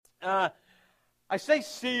I say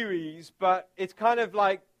series, but it's kind of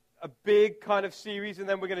like a big kind of series, and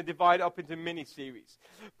then we're going to divide it up into mini-series.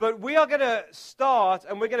 But we are going to start,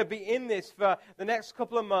 and we're going to be in this for the next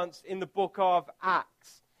couple of months in the book of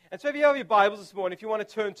Acts. And so if you have your Bibles this morning, if you want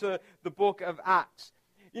to turn to the book of Acts,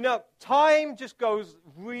 you know, time just goes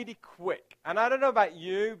really quick. And I don't know about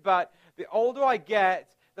you, but the older I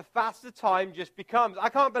get, the faster time just becomes. I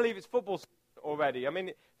can't believe it's football season already. I mean,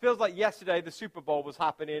 it feels like yesterday the Super Bowl was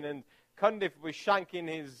happening, and Cundiff was shanking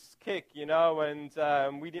his kick, you know,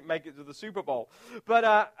 and we didn't make it to the Super Bowl.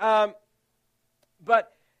 But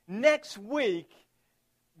next week,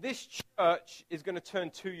 this church is going to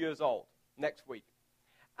turn 2 years old next week.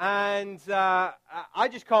 And I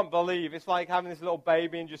just can't believe it's like having this little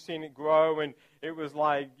baby and just seeing it grow. And it was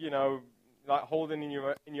like, you know, like holding in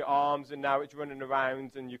your arms, and now it's running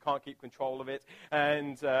around and you can't keep control of it,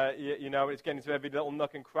 and you know, it's getting to every little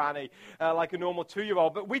nook and cranny like a normal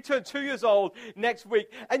 2-year-old. But we turn 2 years old next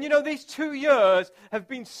week, and you know, these 2 years have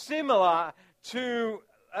been similar to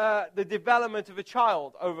the development of a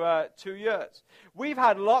child over 2 years. We've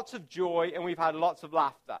had lots of joy and we've had lots of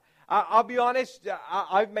laughter. I'll be honest,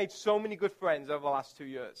 I've made so many good friends over the last 2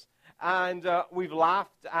 years. And we've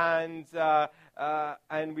laughed, and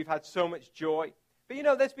we've had so much joy. But, you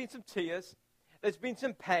know, there's been some tears. There's been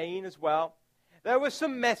some pain as well. There was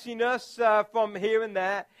some messiness from here and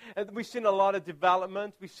there. And we've seen a lot of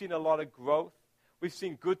development. We've seen a lot of growth. We've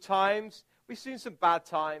seen good times. We've seen some bad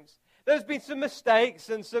times. There's been some mistakes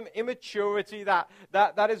and some immaturity that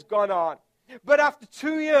has gone on. But after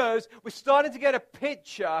 2 years, we're starting to get a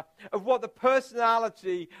picture of what the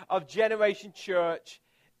personality of Generation Church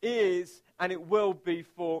is, and it will be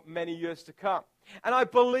for many years to come. And I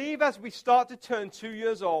believe as we start to turn 2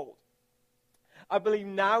 years old, I believe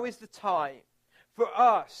now is the time for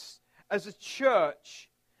us as a church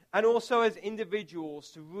and also as individuals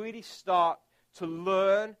to really start to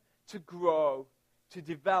learn, to grow, to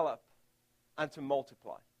develop, and to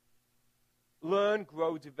multiply. Learn,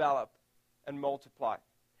 grow, develop, and multiply.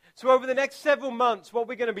 So over the next several months, what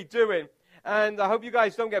we're going to be doing, and I hope you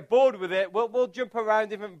guys don't get bored with it, we'll jump around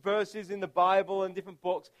different verses in the Bible and different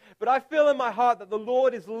books, but I feel in my heart that the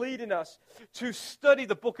Lord is leading us to study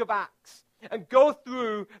the book of Acts and go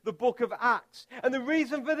through the book of Acts. And the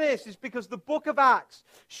reason for this is because the book of Acts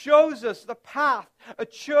shows us the path a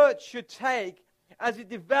church should take as it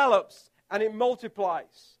develops and it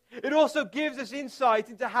multiplies. It also gives us insight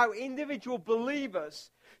into how individual believers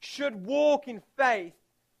should walk in faith,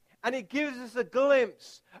 and it gives us a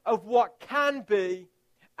glimpse of what can be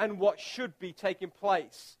and what should be taking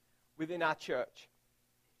place within our church.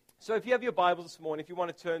 So if you have your Bible this morning, if you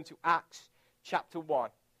want to turn to Acts chapter 1.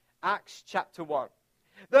 Acts chapter 1.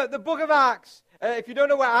 The book of Acts, if you don't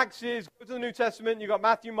know where Acts is, go to the New Testament. You've got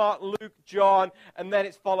Matthew, Mark, Luke, John, and then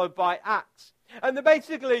it's followed by Acts. And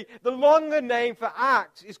basically, the longer name for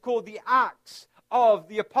Acts is called the Acts of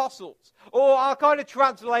the Apostles. Or I'll kind of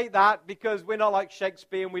translate that, because we're not like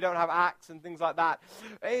Shakespeare and we don't have acts and things like that.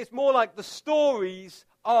 It's more like the stories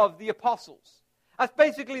of the apostles. That's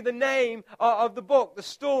basically the name of the book, the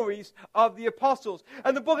stories of the apostles.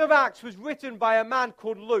 And the book of Acts was written by a man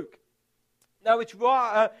called Luke. Now, it's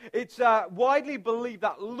widely believed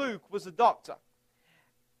that Luke was a doctor.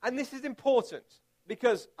 And this is important,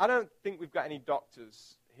 because I don't think we've got any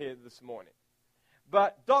doctors here this morning.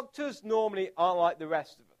 But doctors normally aren't like the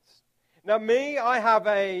rest of us. Now, I have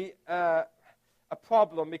a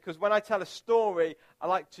problem, because when I tell a story, I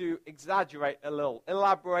like to exaggerate a little,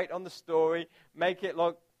 elaborate on the story, make it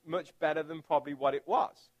look much better than probably what it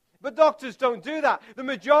was. But doctors don't do that. The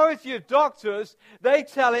majority of doctors, they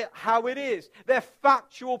tell it how it is. They're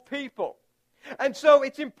factual people. And so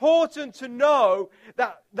it's important to know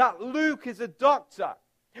that Luke is a doctor.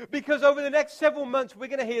 Because over the next several months, we're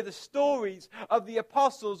going to hear the stories of the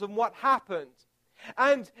apostles and what happened.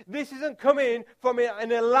 And this isn't coming from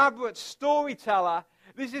an elaborate storyteller.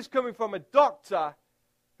 This is coming from a doctor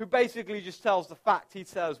who basically just tells the fact. He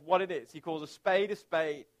tells what it is. He calls a spade a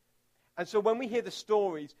spade. And so when we hear the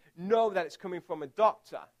stories, know that it's coming from a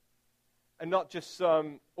doctor and not just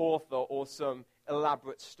some author or some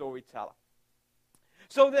elaborate storyteller.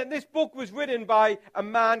 So this book was written by a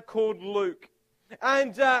man called Luke.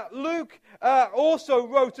 And Luke also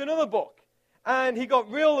wrote another book. And he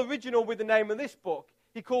got real original with the name of this book.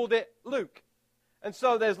 He called it Luke. And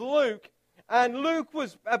so there's Luke. And Luke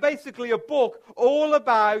was basically a book all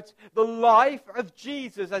about the life of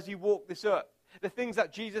Jesus as he walked this earth. The things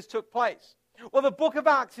that Jesus took place. Well, the book of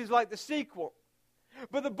Acts is like the sequel.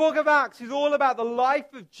 But the book of Acts is all about the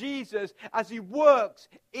life of Jesus as he works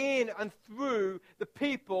in and through the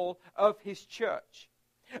people of his church.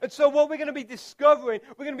 And so what we're going to be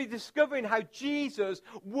discovering how Jesus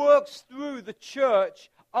works through the church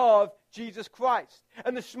of Jesus Christ.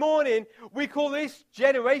 And this morning, we call this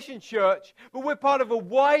Generation Church, but we're part of a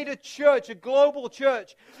wider church, a global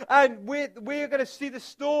church. And we're going to see the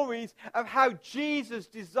stories of how Jesus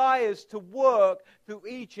desires to work through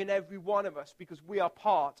each and every one of us, because we are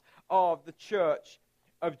part of the church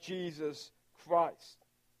of Jesus Christ.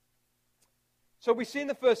 So we see in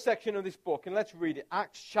the first section of this book, and let's read it,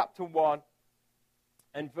 Acts chapter 1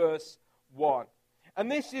 and verse 1. And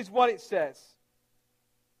this is what it says.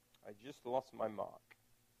 I just lost my mark.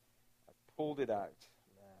 I pulled it out.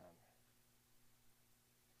 Man.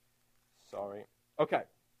 Sorry. Okay.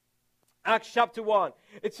 Acts chapter 1.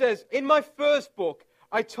 It says, in my first book,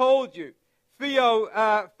 I told you,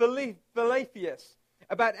 Philadelphus,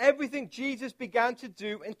 about everything Jesus began to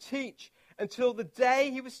do and teach until the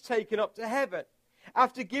day he was taken up to heaven.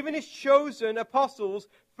 After giving his chosen apostles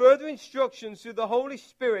further instructions through the Holy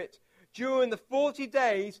Spirit during the 40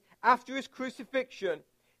 days after his crucifixion,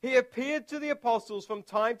 he appeared to the apostles from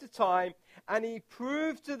time to time, and he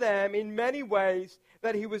proved to them in many ways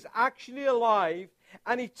that he was actually alive,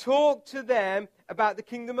 and he talked to them about the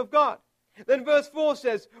kingdom of God. Then verse 4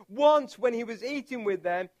 says, once when he was eating with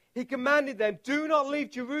them, he commanded them, do not leave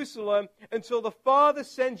Jerusalem until the Father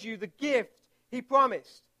sends you the gift he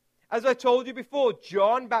promised. As I told you before,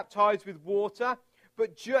 John baptized with water,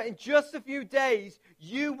 but in just a few days,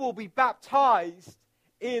 you will be baptized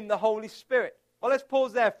in the Holy Spirit. Well, let's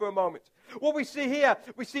pause there for a moment. What we see here,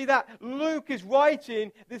 we see that Luke is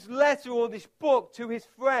writing this letter or this book to his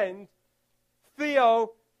friend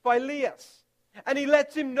Theophilus. And he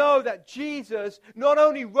lets him know that Jesus not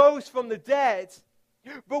only rose from the dead,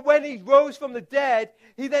 but when he rose from the dead,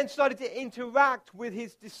 he then started to interact with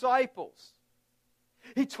his disciples.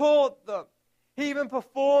 He taught them. He even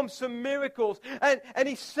performed some miracles. And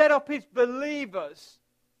he set up his believers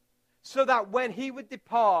so that when he would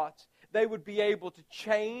depart, they would be able to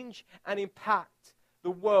change and impact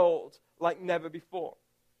the world like never before.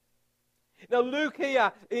 Now Luke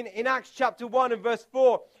here in Acts chapter 1 and verse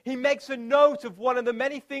 4, he makes a note of one of the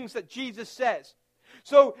many things that Jesus says.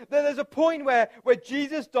 So there's a point where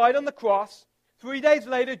Jesus died on the cross. 3 days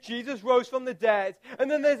later, Jesus rose from the dead.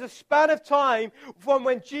 And then there's a span of time from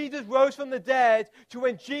when Jesus rose from the dead to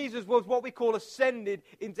when Jesus was what we call ascended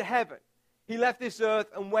into heaven. He left this earth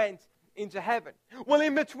and went into heaven. Well,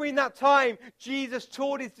 in between that time, Jesus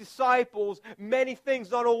taught his disciples many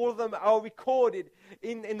things. Not all of them are recorded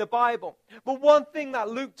in the Bible. But one thing that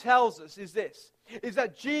Luke tells us is this, is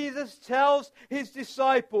that Jesus tells his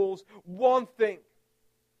disciples one thing.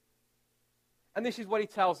 And this is what he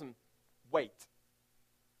tells them. Wait.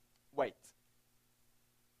 Wait.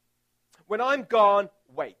 When I'm gone,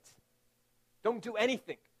 wait. Don't do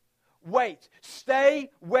anything. Wait. Stay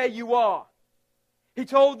where you are. He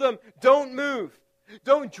told them, don't move.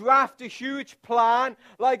 Don't draft a huge plan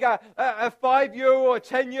like a 5-year or a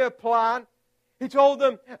 10-year plan. He told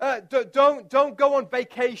them, don't go on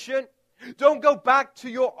vacation. Don't go back to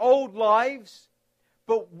your old lives,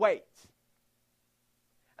 but wait.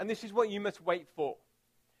 And this is what you must wait for.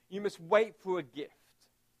 You must wait for a gift.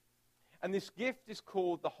 And this gift is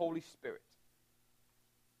called the Holy Spirit.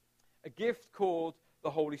 A gift called the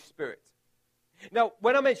Holy Spirit. Now,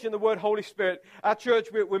 when I mention the word Holy Spirit, our church,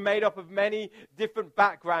 we're made up of many different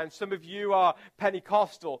backgrounds. Some of you are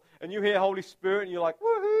Pentecostal, and you hear Holy Spirit, and you're like,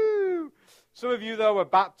 woohoo! Some of you, though, are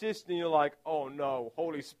Baptist, and you're like, oh no,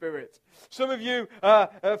 Holy Spirit. Some of you are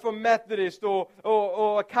from Methodist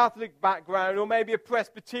or a Catholic background, or maybe a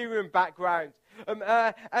Presbyterian background.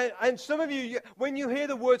 And some of you, when you hear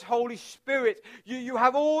the words Holy Spirit, you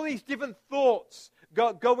have all these different thoughts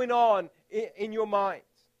going on in your mind.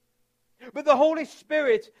 But the Holy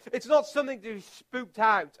Spirit, it's not something to be spooked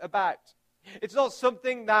out about. It's not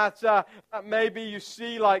something that maybe you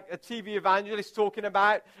see like a TV evangelist talking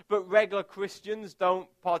about, but regular Christians don't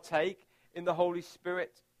partake in the Holy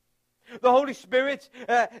Spirit. The Holy Spirit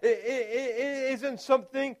isn't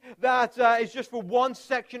something that is just for one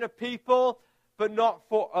section of people, but not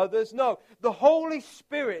for others. No, the Holy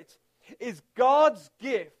Spirit is God's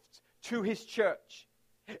gift to his church.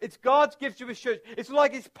 It's God's gift to his church. It's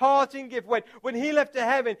like his parting gift. When he left to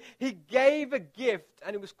heaven, he gave a gift,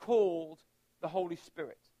 and it was called the Holy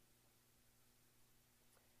Spirit.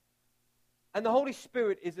 And the Holy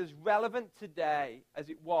Spirit is as relevant today as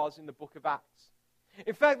it was in the book of Acts.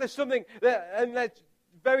 In fact, there's something, and let's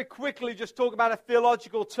very quickly just talk about a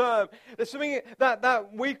theological term. There's something that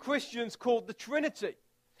we Christians call the Trinity.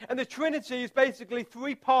 And the Trinity is basically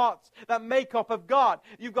three parts that make up of God.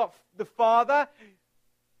 You've got the Father,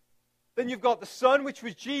 then you've got the Son, which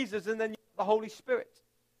was Jesus, and then you've got the Holy Spirit.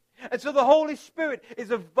 And so the Holy Spirit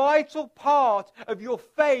is a vital part of your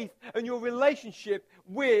faith and your relationship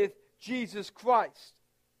with Jesus Christ.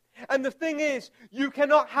 And the thing is, you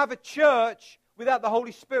cannot have a church without the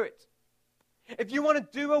Holy Spirit. If you want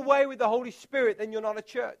to do away with the Holy Spirit, then you're not a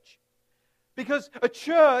church. Because a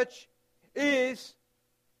church is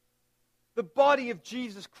the body of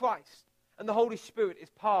Jesus Christ. And the Holy Spirit is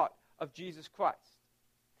part of Jesus Christ.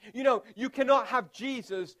 You know, you cannot have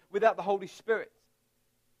Jesus without the Holy Spirit.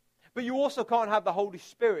 But you also can't have the Holy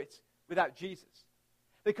Spirit without Jesus.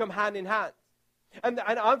 They come hand in hand. And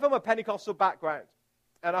I'm from a Pentecostal background.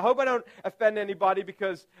 And I hope I don't offend anybody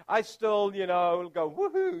because I still, go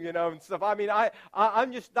woohoo, and stuff. I mean,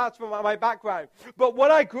 I'm just, that's from my background. But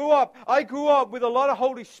when I grew up with a lot of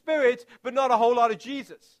Holy Spirit, but not a whole lot of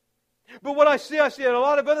Jesus. But what I see a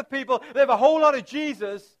lot of other people, they have a whole lot of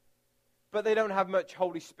Jesus, but they don't have much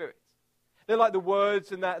Holy Spirit. They like the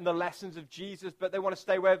words and the lessons of Jesus, but they want to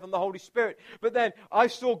stay away from the Holy Spirit. But then I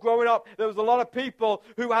saw growing up, there was a lot of people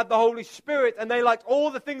who had the Holy Spirit, and they liked all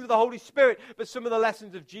the things of the Holy Spirit, but some of the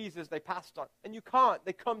lessons of Jesus they passed on. And you can't.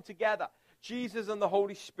 They come together. Jesus and the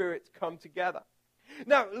Holy Spirit come together.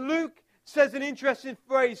 Now, Luke says an interesting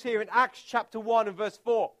phrase here in Acts chapter 1 and verse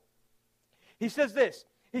 4. He says this.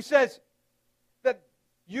 He says that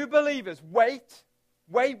you believers, wait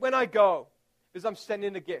when I go, because I'm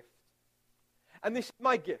sending a gift. And this is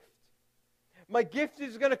my gift. My gift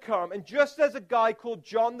is going to come, and just as a guy called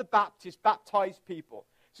John the Baptist baptized people.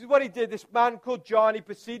 This is what he did. This man called John, he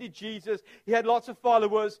preceded Jesus. He had lots of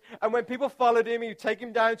followers, and when people followed him, he would take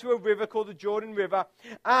him down to a river called the Jordan River,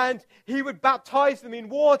 and he would baptize them in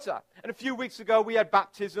water. And a few weeks ago, we had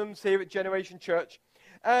baptisms here at Generation Church.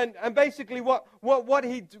 And basically what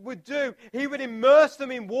he would do, he would immerse them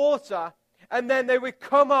in water, and then they would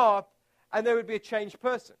come up, and they would be a changed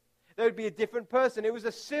person. They would be a different person. It was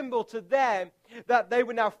a symbol to them that they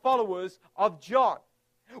were now followers of John.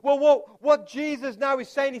 Well, what Jesus now is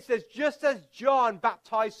saying, he says, just as John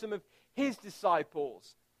baptized some of his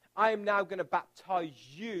disciples, I am now going to baptize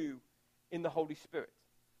you in the Holy Spirit.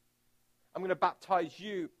 I'm going to baptize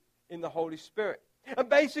you in the Holy Spirit. And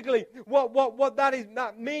basically, what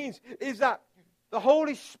that means is that the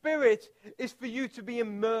Holy Spirit is for you to be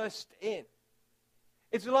immersed in.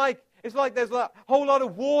 It's like there's a whole lot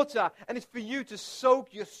of water, and it's for you to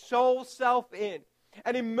soak your soul self in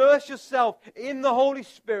and immerse yourself in the Holy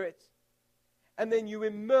Spirit, and then you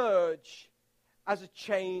emerge as a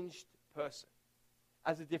changed person,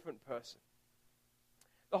 as a different person.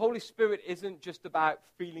 The Holy Spirit isn't just about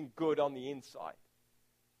feeling good on the inside.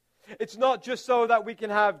 It's not just so that we can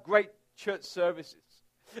have great church services.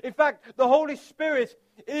 In fact, the Holy Spirit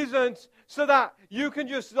isn't so that you can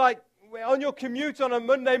just on your commute on a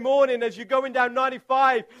Monday morning as you're going down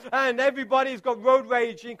 95 and everybody's got road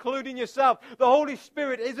rage, including yourself. The Holy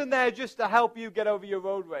Spirit isn't there just to help you get over your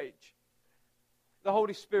road rage. The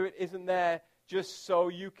Holy Spirit isn't there just so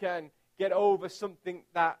you can get over something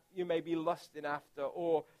that you may be lusting after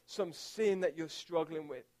or some sin that you're struggling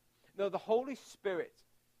with. No, the Holy Spirit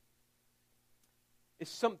is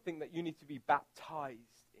something that you need to be baptized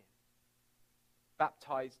in.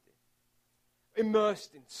 Baptized in.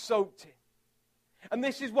 Immersed in, soaked in. And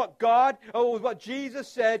this is what what Jesus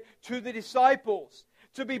said to the disciples,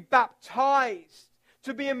 to be baptized,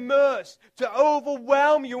 to be immersed, to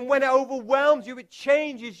overwhelm you. And when it overwhelms you, it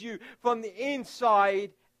changes you from the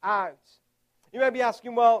inside out. You may be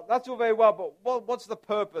asking, well, that's all very well, but what's the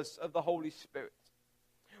purpose of the Holy Spirit?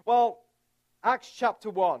 Well, Acts chapter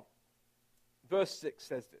 1, verse 6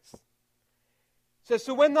 says this.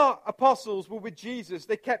 So when the apostles were with Jesus,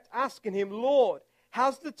 they kept asking him, Lord,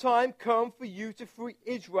 has the time come for you to free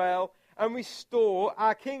Israel and restore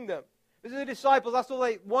our kingdom? Because the disciples, that's all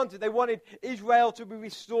they wanted. They wanted Israel to be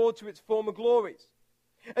restored to its former glories.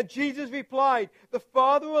 And Jesus replied, the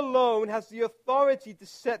Father alone has the authority to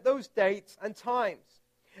set those dates and times,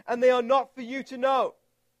 and they are not for you to know.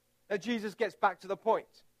 Now Jesus gets back to the point.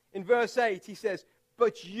 In verse 8, he says,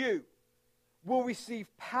 but you will receive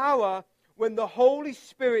power when the Holy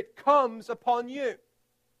Spirit comes upon you.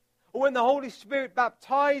 Or when the Holy Spirit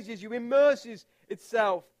baptizes you, immerses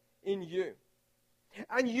itself in you.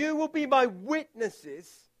 And you will be my witnesses,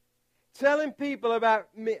 telling people about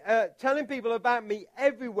me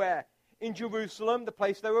everywhere. In Jerusalem, the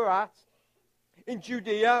place they were at. In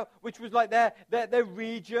Judea, which was like their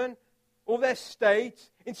region or their state.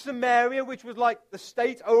 In Samaria, which was like the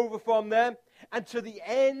state over from them. And to the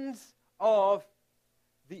ends of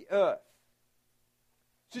the earth.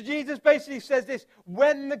 So Jesus basically says this,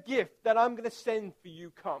 when the gift that I'm going to send for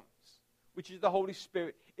you comes, which is the Holy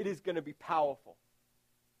Spirit, it is going to be powerful.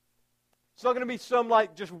 It's not going to be some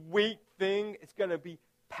just weak thing. It's going to be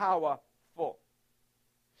powerful.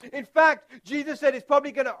 In fact, Jesus said it's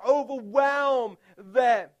probably going to overwhelm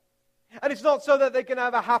them. And it's not so that they can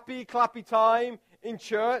have a happy, clappy time in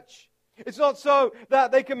church. It's not so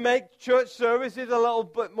that they can make church services a little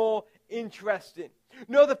bit more interesting.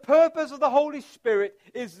 No, the purpose of the Holy Spirit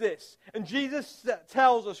is this. And Jesus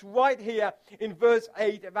tells us right here in verse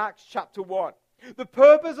 8 of Acts chapter 1. The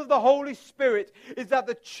purpose of the Holy Spirit is that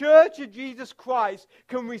the church of Jesus Christ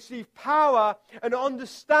can receive power and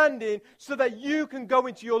understanding so that you can go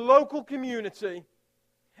into your local community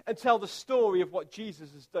and tell the story of what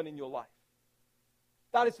Jesus has done in your life.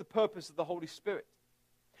 That is the purpose of the Holy Spirit.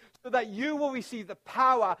 So that you will receive the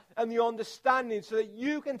power and the understanding so that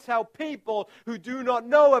you can tell people who do not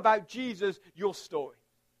know about Jesus your story.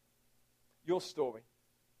 Your story.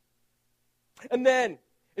 And then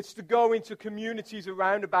it's to go into communities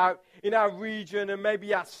around about in our region and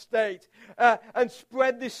maybe our state and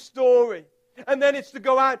spread this story. And then it's to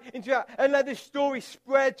go out and let this story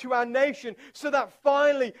spread to our nation so that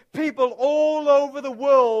finally people all over the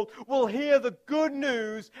world will hear the good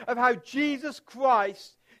news of how Jesus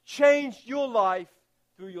Christ changed your life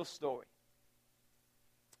through your story.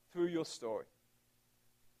 Through your story.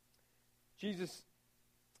 This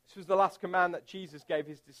was the last command that Jesus gave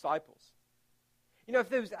his disciples. You know, if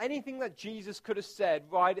there was anything that Jesus could have said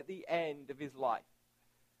right at the end of his life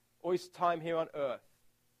or his time here on earth,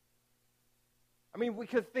 I mean, we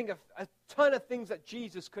could think of a ton of things that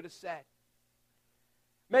Jesus could have said.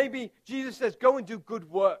 Maybe Jesus says, go and do good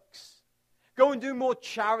works. Go and do more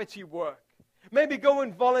charity work. Maybe go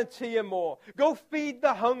and volunteer more. Go feed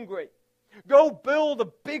the hungry. Go build a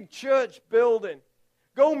big church building.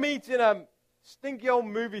 Go meet in a stinky old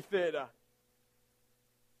movie theater.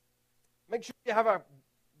 Make sure you have a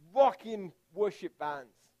rocking worship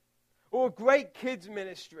bands or a great kids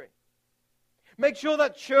ministry. Make sure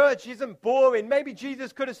that church isn't boring. Maybe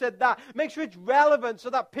Jesus could have said that. Make sure it's relevant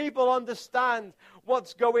so that people understand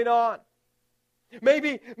what's going on.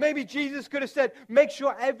 Maybe Jesus could have said, make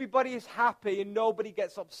sure everybody is happy and nobody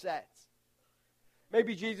gets upset.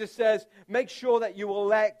 Maybe Jesus says, make sure that you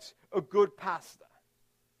elect a good pastor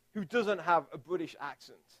who doesn't have a British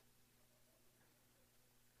accent.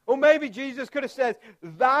 Or maybe Jesus could have said,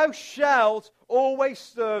 thou shalt always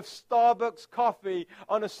serve Starbucks coffee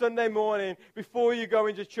on a Sunday morning before you go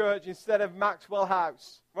into church instead of Maxwell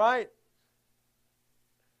House, right?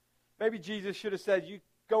 Maybe Jesus should have said, you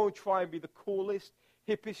go and try and be the coolest,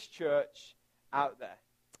 hippest church out there.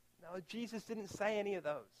 No, Jesus didn't say any of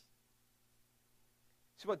those.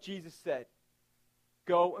 This is what Jesus said.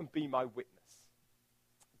 Go and be my witness.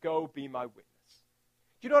 Go be my witness.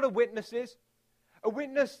 Do you know what a witness is? A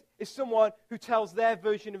witness is someone who tells their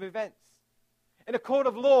version of events. In a court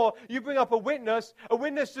of law, you bring up a witness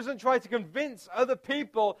doesn't try to convince other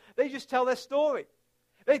people, they just tell their story.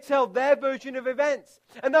 They tell their version of events.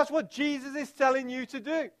 And that's what Jesus is telling you to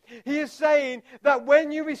do. He is saying that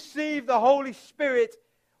when you receive the Holy Spirit,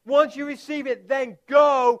 once you receive it, then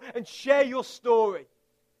go and share your story.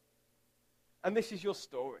 And this is your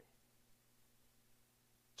story.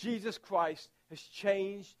 Jesus Christ has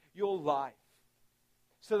changed your life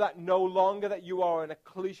so that no longer that you are on a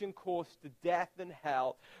collision course to death and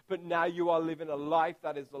hell, but now you are living a life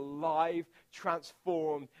that is alive,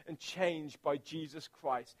 transformed, and changed by Jesus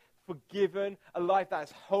Christ. Forgiven, a life that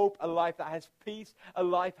has hope, a life that has peace, a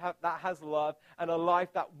life that has love, and a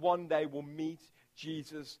life that one day will meet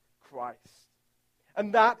Jesus Christ.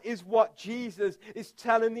 And that is what Jesus is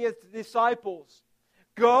telling the disciples.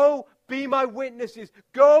 Go be my witnesses.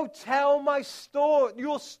 Go tell my story,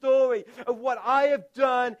 your story of what I have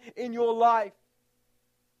done in your life.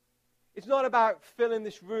 It's not about filling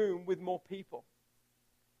this room with more people.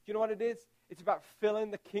 Do you know what it is? It's about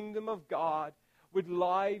filling the kingdom of God with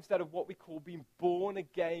lives that are what we call being born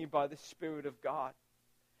again by the Spirit of God.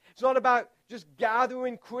 It's not about just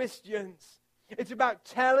gathering Christians. It's about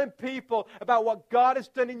telling people about what God has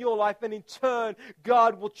done in your life, and in turn,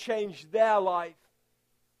 God will change their life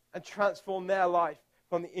and transform their life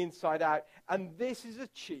from the inside out. And this is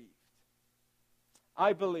achieved,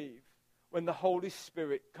 I believe, when the Holy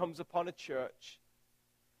Spirit comes upon a church.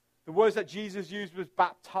 The words that Jesus used was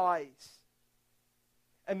baptize.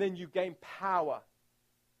 And then you gain power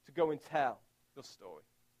to go and tell your story.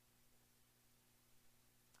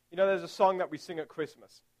 You know, there's a song that we sing at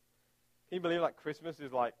Christmas. Can you believe like Christmas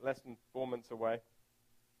is like less than 4 months away?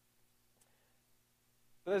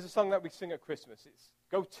 But there's a song that we sing at Christmas. It's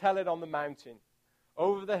go tell it on the mountain,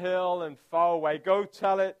 over the hill and far away. Go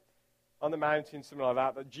tell it on the mountain, something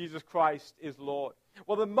like that Jesus Christ is Lord.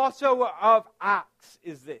 Well, the motto of Acts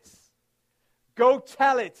is this. Go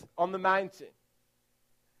tell it on the mountain.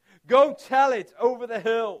 Go tell it over the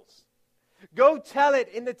hills. Go tell it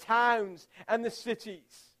in the towns and the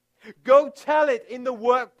cities. Go tell it in the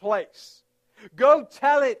workplace. Go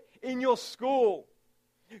tell it in your school.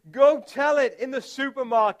 Go tell it in the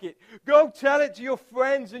supermarket. Go tell it to your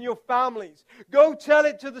friends and your families. Go tell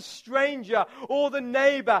it to the stranger or the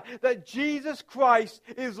neighbor that Jesus Christ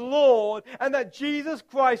is Lord and that Jesus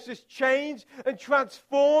Christ has changed and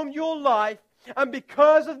transformed your life. And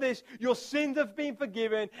because of this, your sins have been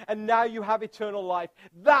forgiven and now you have eternal life.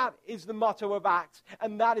 That is the motto of Acts.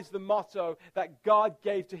 And that is the motto that God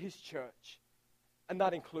gave to his church. And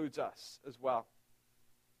that includes us as well.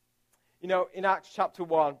 You know, in Acts chapter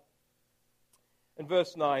 1 and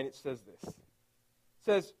verse 9, it says this. It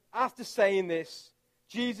says, after saying this,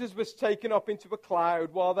 Jesus was taken up into a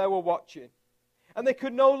cloud while they were watching, and they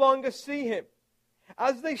could no longer see him.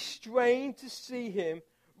 As they strained to see him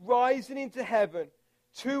rising into heaven,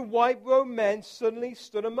 two white-robed men suddenly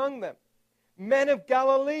stood among them. Men of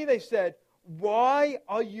Galilee, they said, why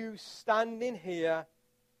are you standing here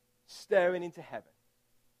staring into heaven?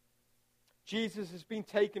 Jesus has been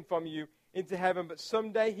taken from you into heaven, but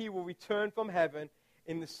someday he will return from heaven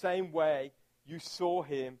in the same way you saw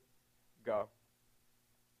him go.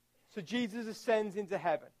 So Jesus ascends into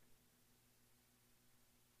heaven.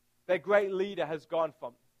 Their great leader has gone from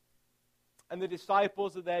them. And the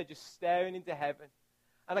disciples are there just staring into heaven.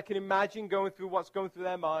 And I can imagine what's going through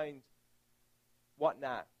their mind. What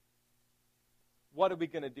now? What are we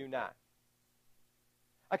going to do now?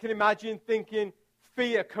 I can imagine thinking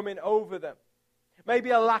fear coming over them.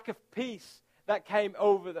 Maybe a lack of peace that came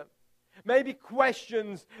over them. Maybe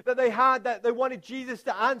questions that they had that they wanted Jesus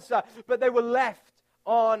to answer, but they were left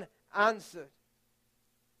unanswered.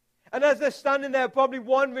 And as they're standing there probably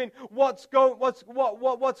wondering what's going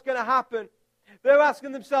to happen, they're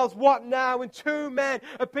asking themselves, what now? And two men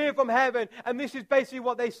appear from heaven, and this is basically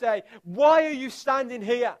what they say. Why are you standing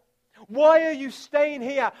here? Why are you staying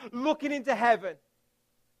here looking into heaven?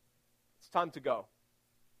 It's time to go.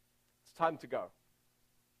 It's time to go.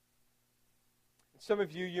 And some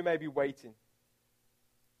of you may be waiting.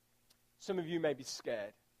 Some of you may be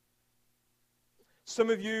scared. Some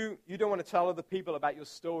of you don't want to tell other people about your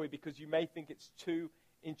story because you may think it's too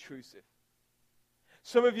intrusive.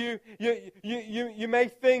 Some of you may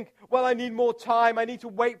think, well, I need more time. I need to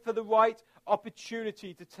wait for the right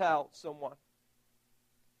opportunity to tell someone.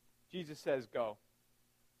 Jesus says, go.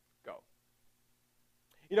 Go.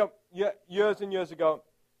 You know, years and years ago,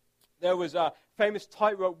 there was a famous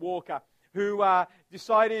tightrope walker who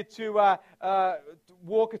decided to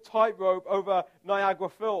walk a tightrope over Niagara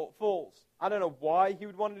Falls. I don't know why he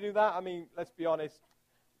would want to do that. I mean, let's be honest.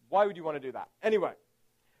 Why would you want to do that? Anyway.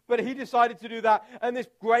 But he decided to do that, and this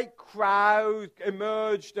great crowd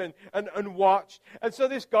emerged and watched. And so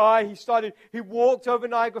this guy, he walked over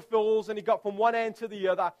Niagara Falls, and he got from one end to the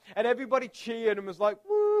other, and everybody cheered and was like,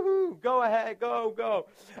 woohoo, go ahead, go.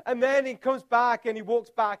 And then he comes back, and he walks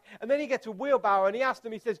back, and then he gets a wheelbarrow, and he asked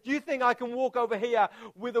him, he says, do you think I can walk over here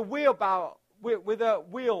with a wheelbarrow?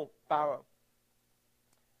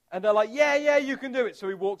 And they're like, yeah, you can do it. So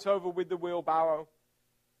he walks over with the wheelbarrow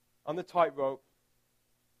on the tightrope.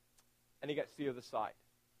 And he gets to the other side.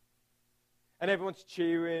 And everyone's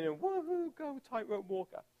cheering and woohoo, go tightrope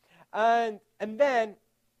walker. And then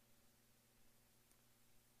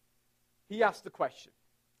he asks the question.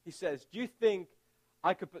 He says, do you think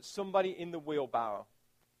I could put somebody in the wheelbarrow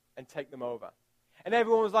and take them over? And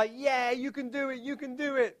everyone was like, yeah, you can do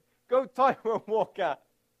it. Go tightrope walker.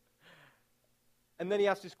 And then he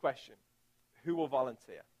asked this question. Who will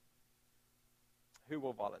volunteer? Who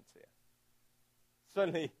will volunteer?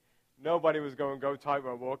 Suddenly, nobody was going, go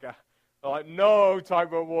tightrope walker. They're like, no,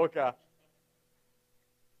 tightrope walker.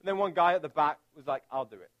 And then one guy at the back was like, I'll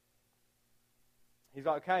do it. He's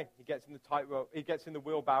like, okay. He gets in the tightrope. He gets in the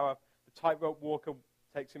wheelbarrow. The tightrope walker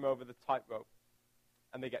takes him over the tightrope.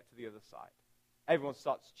 And they get to the other side. Everyone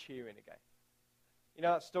starts cheering again. You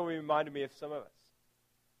know, that story reminded me of some of us.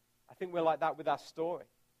 I think we're like that with our story.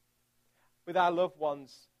 With our loved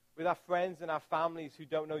ones, with our friends and our families who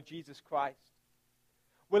don't know Jesus Christ.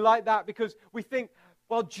 We're like that because we think,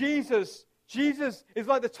 well, Jesus is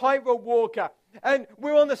like the tightrope walker. And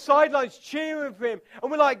we're on the sidelines cheering for him. And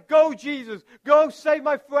we're like, go, Jesus. Go save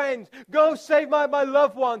my friends. Go save my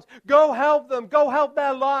loved ones. Go help them. Go help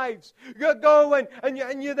their lives. Go and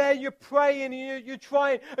you're there, you're praying, and you're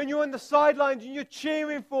trying. And you're on the sidelines and you're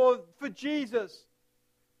cheering for Jesus.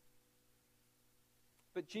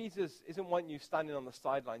 But Jesus isn't wanting you standing on the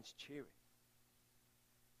sidelines cheering.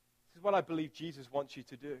 This is what I believe Jesus wants you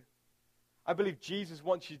to do. I believe Jesus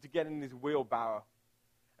wants you to get in his wheelbarrow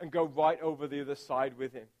and go right over the other side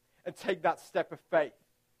with him and take that step of faith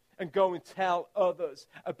and go and tell others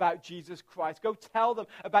about Jesus Christ. Go tell them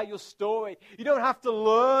about your story. You don't have to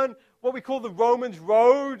learn what we call the Romans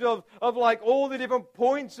road of like all the different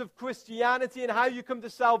points of Christianity and how you come to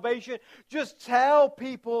salvation. Just tell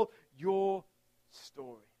people your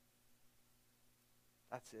story.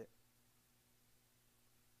 That's it.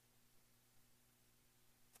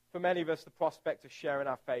 For many of us, the prospect of sharing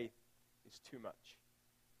our faith is too much.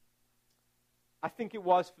 I think it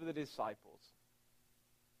was for the disciples.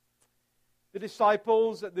 The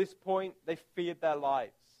disciples at this point, they feared their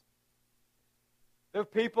lives. There were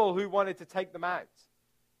people who wanted to take them out.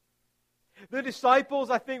 The disciples,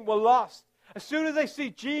 I think, were lost. As soon as they see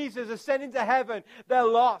Jesus ascending to heaven, they're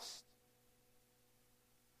lost.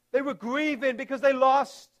 They were grieving because they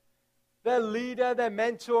lost their leader, their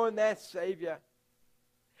mentor, and their Savior.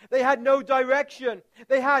 They had no direction.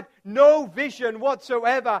 They had no vision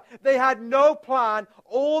whatsoever. They had no plan.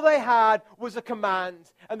 All they had was a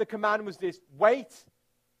command. And the command was this: wait.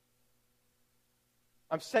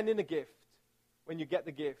 I'm sending a gift. When you get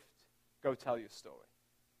the gift, go tell your story.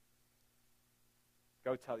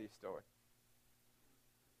 Go tell your story.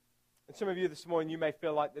 And some of you this morning, you may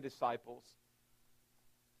feel like the disciples.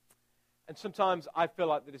 And sometimes I feel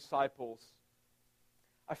like the disciples.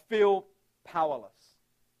 I feel powerless.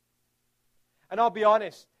 And I'll be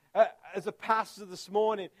honest, as a pastor this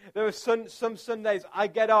morning, there are some Sundays I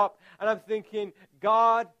get up and I'm thinking,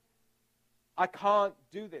 God, I can't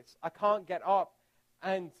do this. I can't get up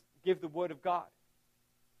and give the word of God.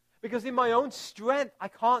 Because in my own strength, I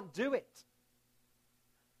can't do it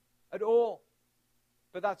at all.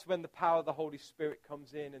 But that's when the power of the Holy Spirit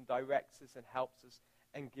comes in and directs us and helps us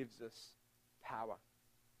and gives us power.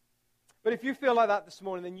 But if you feel like that this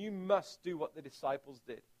morning, then you must do what the disciples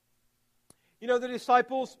did. You know, the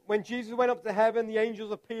disciples, when Jesus went up to heaven, the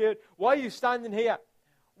angels appeared. Why are you standing here?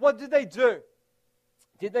 What did they do?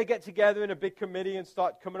 Did they get together in a big committee and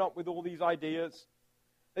start coming up with all these ideas?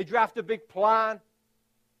 They draft a big plan?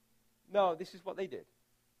 No, this is what they did.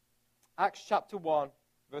 Acts chapter 1,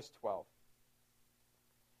 verse 12.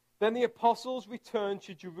 Then the apostles returned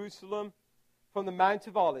to Jerusalem from the Mount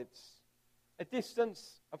of Olives, a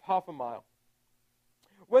distance of half a mile.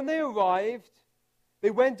 When they arrived, they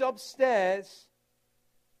went upstairs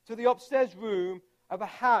to the upstairs room of a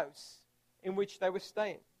house in which they were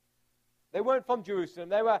staying. They weren't from Jerusalem.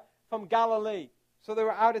 They were from Galilee, so they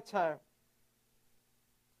were out of town.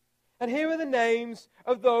 And here are the names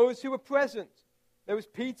of those who were present. There was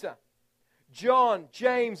Peter, John,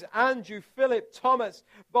 James, Andrew, Philip, Thomas,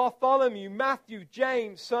 Bartholomew, Matthew,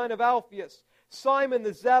 James, son of Alphaeus, Simon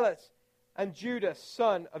the Zealot, and Judas,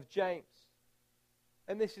 son of James.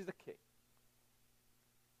 And this is the key.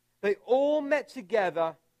 They all met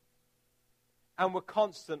together and were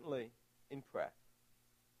constantly in prayer.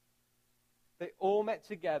 They all met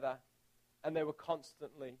together and they were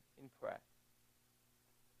constantly in prayer.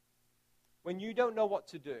 When you don't know what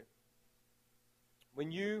to do,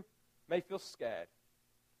 when you may feel scared,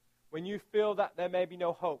 when you feel that there may be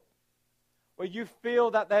no hope, when you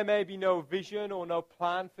feel that there may be no vision or no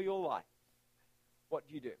plan for your life, what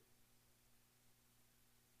do?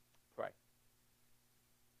 Pray.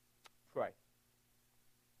 Pray.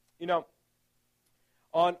 You know,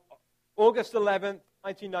 on August 11th,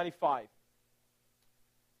 1995,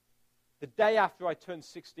 the day after I turned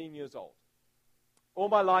 16 years old, all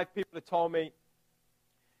my life people had told me,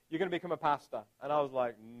 you're going to become a pastor. And I was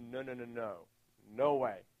like, no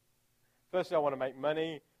way. Firstly, I want to make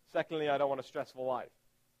money. Secondly, I don't want a stressful life.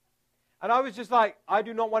 And I was just like, I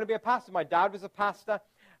do not want to be a pastor. My dad was a pastor,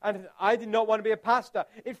 and I did not want to be a pastor.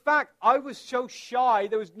 In fact, I was so shy,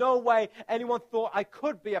 there was no way anyone thought I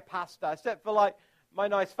could be a pastor, except for like my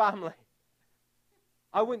nice family.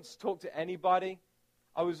 I wouldn't talk to anybody.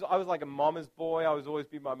 I was like a mama's boy. I was always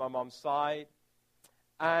be by my mom's side.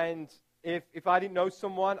 And if I didn't know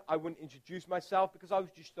someone, I wouldn't introduce myself because I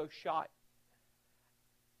was just so shy.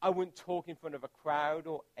 I wouldn't talk in front of a crowd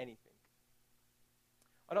or anything.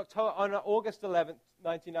 On August 11th,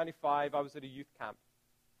 1995, I was at a youth camp.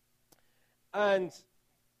 And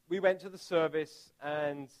we went to the service,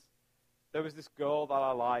 and there was this girl that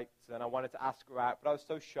I liked, and I wanted to ask her out, but I was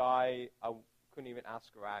so shy, I couldn't even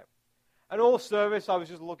ask her out. And all service, I was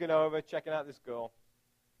just looking over, checking out this girl.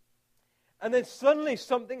 And then suddenly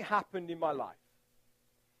something happened in my life.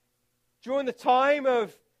 During the time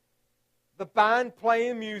of the band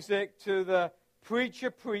playing music, to the preacher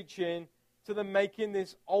preaching, to the making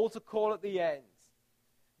this altar call at the end,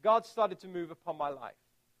 God started to move upon my life.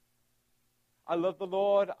 I loved the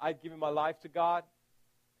Lord. I'd given my life to God.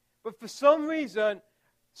 But for some reason,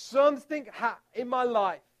 something in my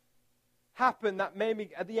life happened that made me,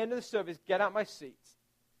 at the end of the service, get out my seat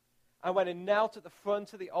I went and knelt at the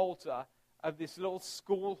front of the altar of this little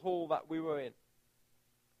school hall that we were in.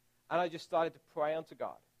 And I just started to pray unto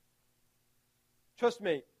God. Trust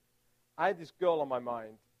me, I had this girl on my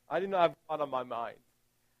mind. I did not have God on my mind.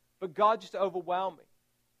 But God just overwhelmed me.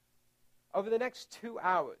 Over the next 2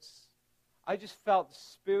 hours, I just felt the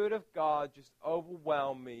Spirit of God just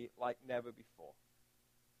overwhelm me like never before.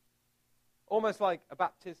 Almost like a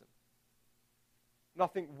baptism.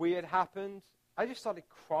 Nothing weird happened. I just started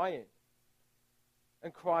crying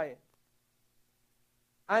and crying.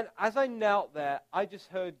 And as I knelt there, I just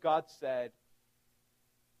heard God said,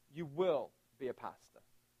 you will be a pastor.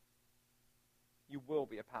 You will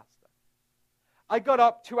be a pastor. I got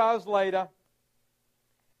up 2 hours later,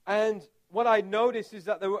 and what I noticed is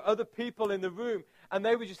that there were other people in the room, and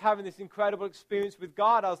they were just having this incredible experience with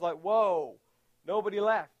God. I was like, whoa, nobody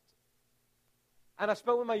left. And I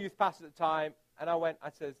spoke with my youth pastor at the time, and I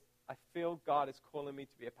said, I feel God is calling me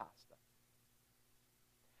to be a pastor.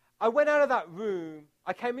 I went out of that room,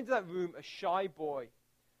 I came into that room a shy boy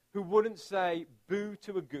who wouldn't say boo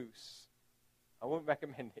to a goose. I wouldn't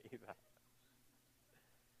recommend it either.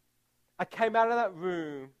 I came out of that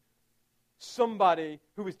room somebody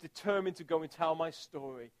who was determined to go and tell my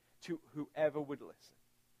story to whoever would listen.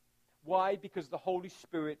 Why? Because the Holy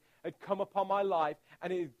Spirit had come upon my life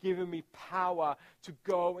and it had given me power to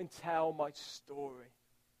go and tell my story.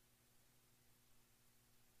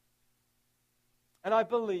 And I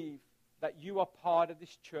believe that you are part of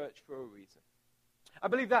this church for a reason. I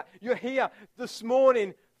believe that you're here this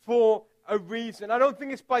morning for a reason. I don't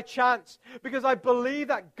think it's by chance, because I believe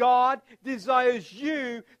that God desires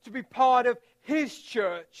you to be part of His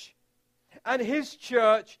church. And His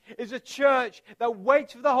church is a church that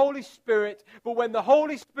waits for the Holy Spirit, but when the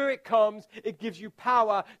Holy Spirit comes, it gives you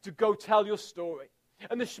power to go tell your story.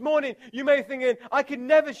 And this morning, you may be thinking, I can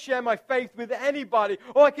never share my faith with anybody,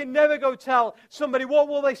 or I can never go tell somebody, what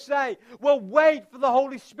will they say? Well, wait for the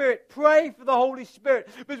Holy Spirit. Pray for the Holy Spirit.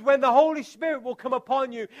 Because when the Holy Spirit will come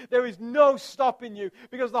upon you, there is no stopping you,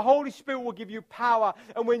 because the Holy Spirit will give you power.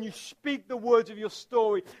 And when you speak the words of your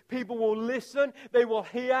story, people will listen, they will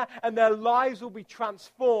hear, and their lives will be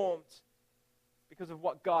transformed because of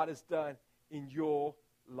what God has done in your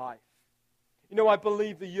life. You know, I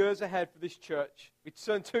believe the years ahead for this church, we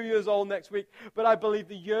turn 2 years old next week, but I believe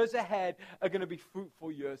the years ahead are going to be fruitful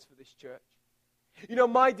years for this church. You know,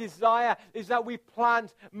 my desire is that we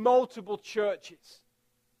plant multiple churches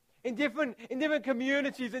in different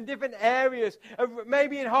communities, in different areas,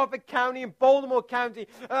 maybe in Harford County, in Baltimore County,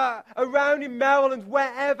 around in Maryland,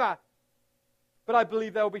 wherever. But I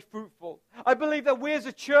believe they will be fruitful. I believe that we as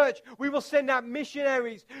a church, we will send out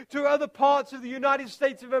missionaries to other parts of the United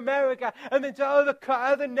States of America and then to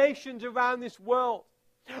other nations around this world.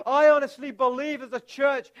 I honestly believe as a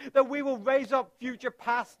church that we will raise up future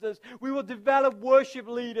pastors. We will develop worship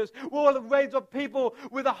leaders. We will raise up people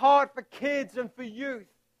with a heart for kids and for youth.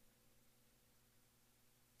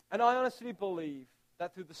 And I honestly believe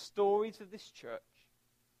that through the stories of this church,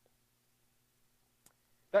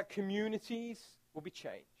 that communities will be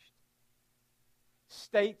changed.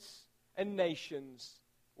 States and nations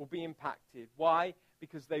will be impacted. Why?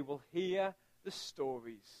 Because they will hear the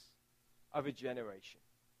stories of a generation.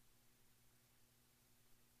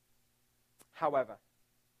 However,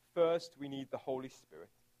 first we need the Holy Spirit.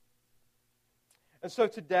 And so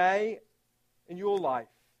today, in your life,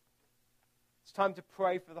 it's time to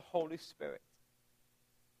pray for the Holy Spirit.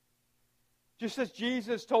 Just as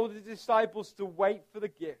Jesus told his disciples to wait for the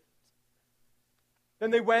gift.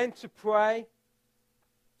 Then they went to pray.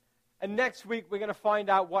 And next week we're going to find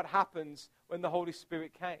out what happens when the Holy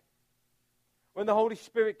Spirit came. When the Holy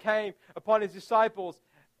Spirit came upon his disciples,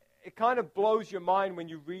 it kind of blows your mind when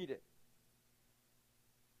you read it.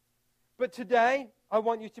 But today, I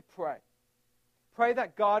want you to pray. Pray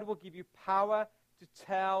that God will give you power to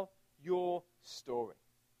tell your story.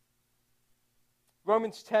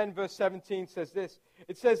 Romans 10 verse 17 says this.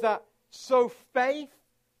 It says that, so faith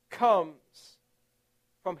comes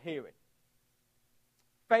from hearing.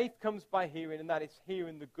 Faith comes by hearing, and that is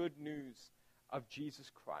hearing the good news of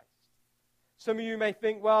Jesus Christ. Some of you may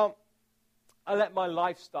think, well, I let my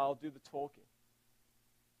lifestyle do the talking.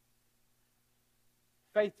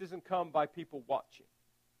 Faith doesn't come by people watching.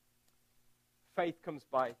 Faith comes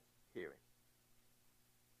by hearing.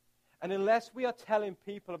 And unless we are telling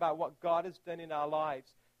people about what God has done in our lives,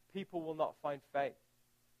 people will not find faith.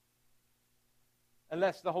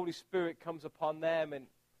 Unless the Holy Spirit comes upon them and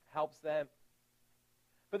helps them.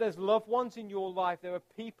 But there's loved ones in your life. There are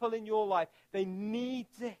people in your life. They need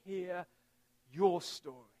to hear your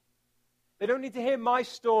story. They don't need to hear my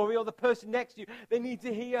story or the person next to you. They need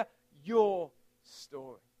to hear your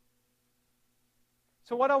story.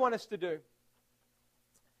 So what I want us to do,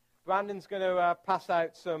 Brandon's going to pass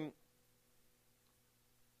out some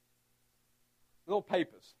little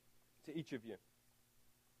papers to each of you.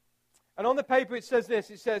 And on the paper it says this.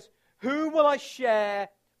 It says, who will I share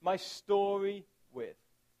my story with?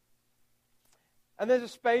 And there's a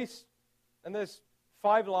space, and there's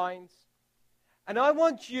 5 lines. And I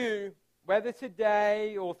want you, whether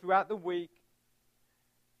today or throughout the week,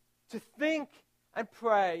 to think and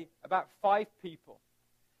pray about 5 people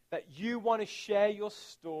that you want to share your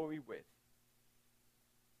story with.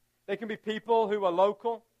 They can be people who are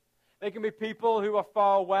local. They can be people who are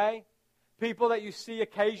far away. People that you see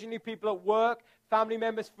occasionally, people at work, family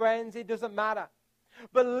members, friends, it doesn't matter.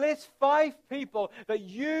 But list 5 people that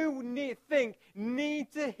you think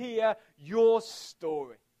need to hear your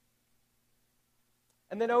story.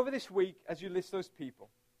 And then over this week, as you list those people,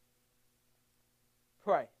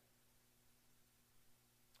 pray.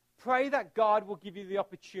 Pray that God will give you the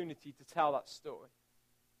opportunity to tell that story.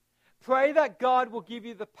 Pray that God will give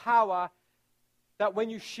you the power that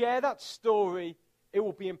when you share that story, it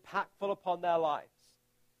will be impactful upon their lives.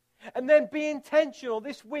 And then be intentional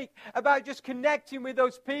this week about just connecting with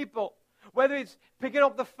those people. Whether it's picking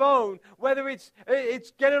up the phone, whether it's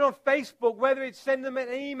getting on Facebook, whether it's sending them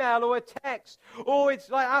an email or a text, or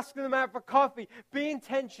it's like asking them out for coffee. Be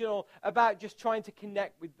intentional about just trying to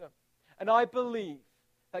connect with them. And I believe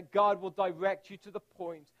that God will direct you to the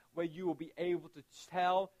point where you will be able to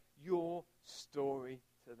tell your story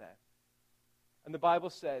to them. And the Bible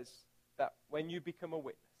says that when you become a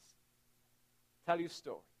witness, tell your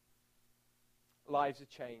story, lives are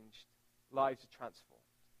changed, lives are transformed.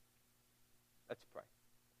 Let's pray.